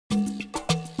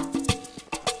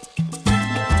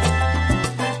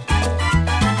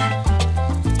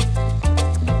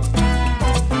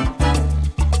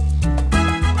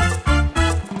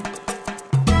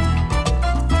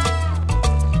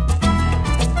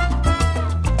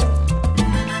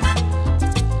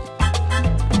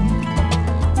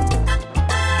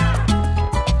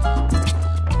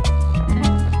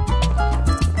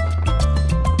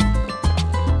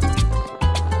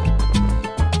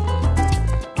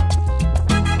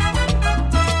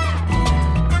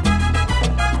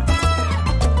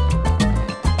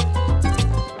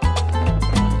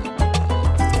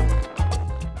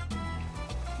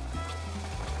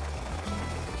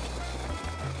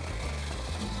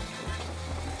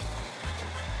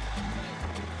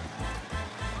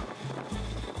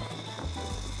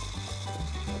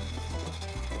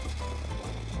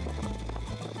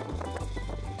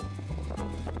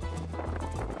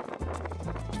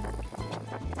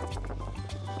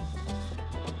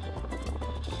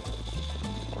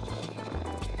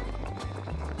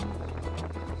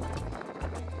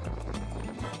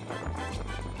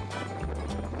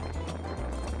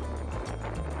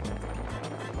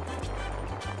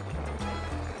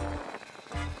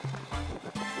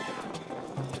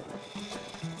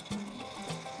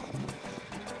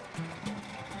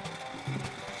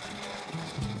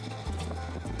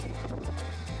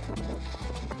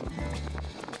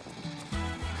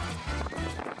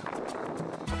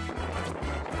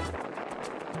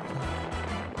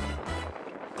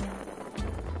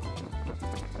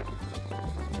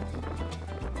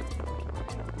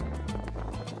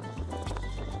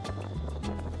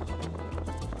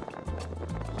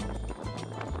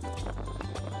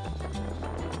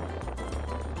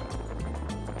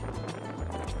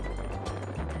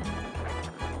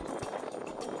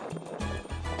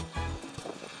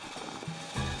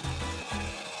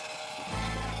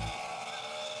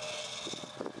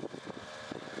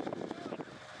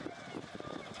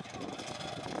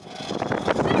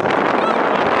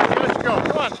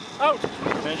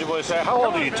boy say, how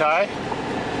old are you, Ty?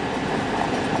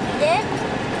 Did?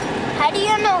 How do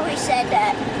you know he said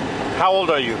that? How old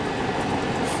are you?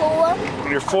 4.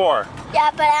 You're 4.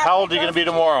 Yeah, but how old are you going to be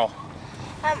tomorrow?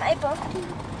 My birthday.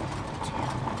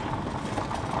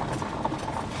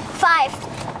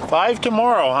 5. 5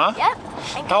 tomorrow, huh? Yep.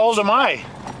 How old am I?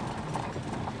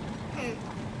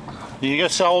 You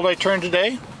guess how old I turned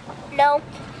today? No.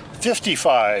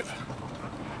 55.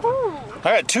 Ooh.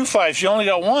 I got 2 5s, you only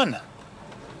got 1.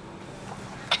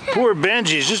 Poor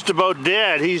Benji's just about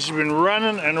dead. He's been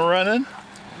running and running.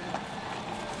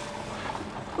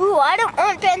 Ooh, I don't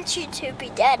want Benji to be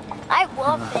dead. I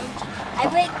love Benji. I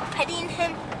like petting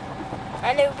him,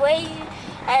 and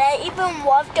I even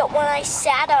loved it when I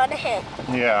sat on him.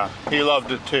 Yeah, he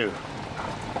loved it too.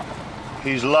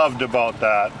 He's loved about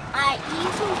that. I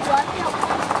even loved it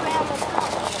when Grandma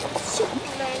got me in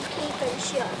Superman cape and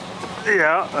shirt.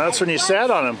 Yeah, that's when you sat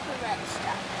on him.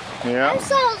 Yeah. I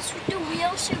saw the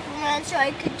real Superman so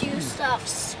I could do stuff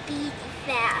speedy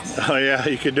fast. Oh yeah,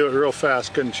 you could do it real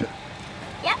fast, couldn't you?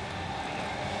 Yep.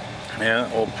 Yeah,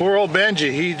 well poor old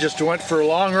Benji, he just went for a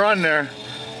long run there.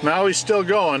 Now he's still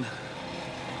going.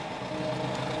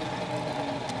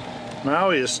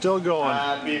 Now he is still going.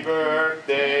 Happy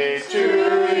birthday to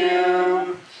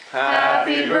you.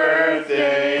 Happy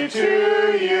birthday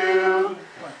to you.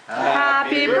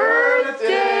 Happy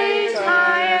birthday,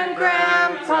 Ty and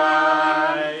Grandpa.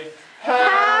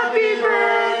 Happy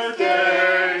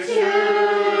birthday to you.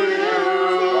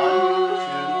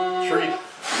 1, 2, 3.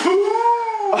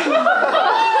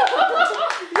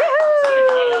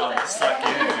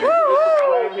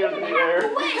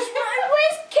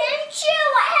 Where's Kim Chu?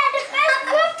 I had the best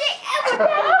birthday ever.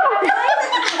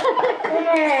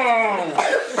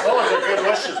 Those are good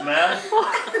wishes, man.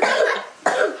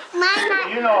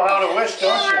 You know how to wish,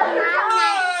 don't you?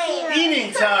 Eating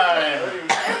time.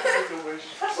 The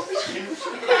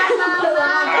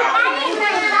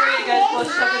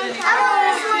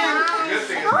good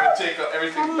thing is we take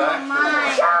everything back.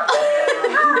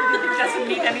 It doesn't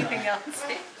mean anything else.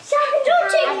 Don't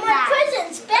take my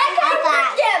presents back. I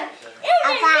put them in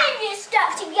the previous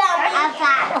stuff together.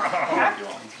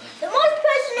 The most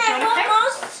present I want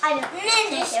most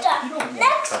ninja stuff.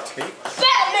 Next,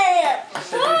 Batman.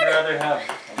 You'd rather have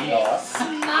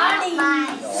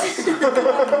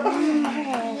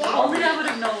Only I would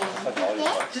have known.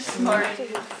 Just smart.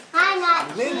 I'm not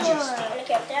sure.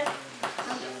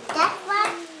 That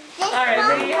one. Alright,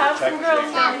 so you have some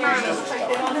girls down here.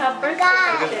 They don't have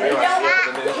birthdays.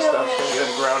 the ninja stuff and get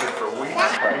them grounded for a week.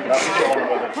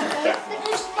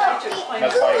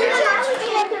 That's why you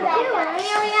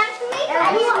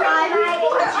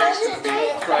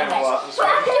Crying a lot.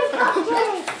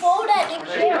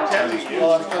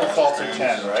 Well, I'm going to fall to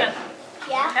 10, right?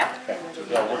 Yeah. Okay. So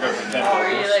we're going to pretend. Or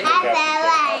you like,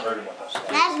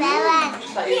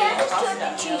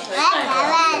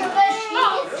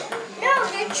 No,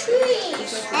 the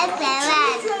trees. We're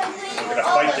going to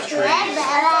fight the trees.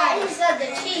 He said the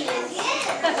trees.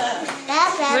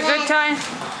 was a good time?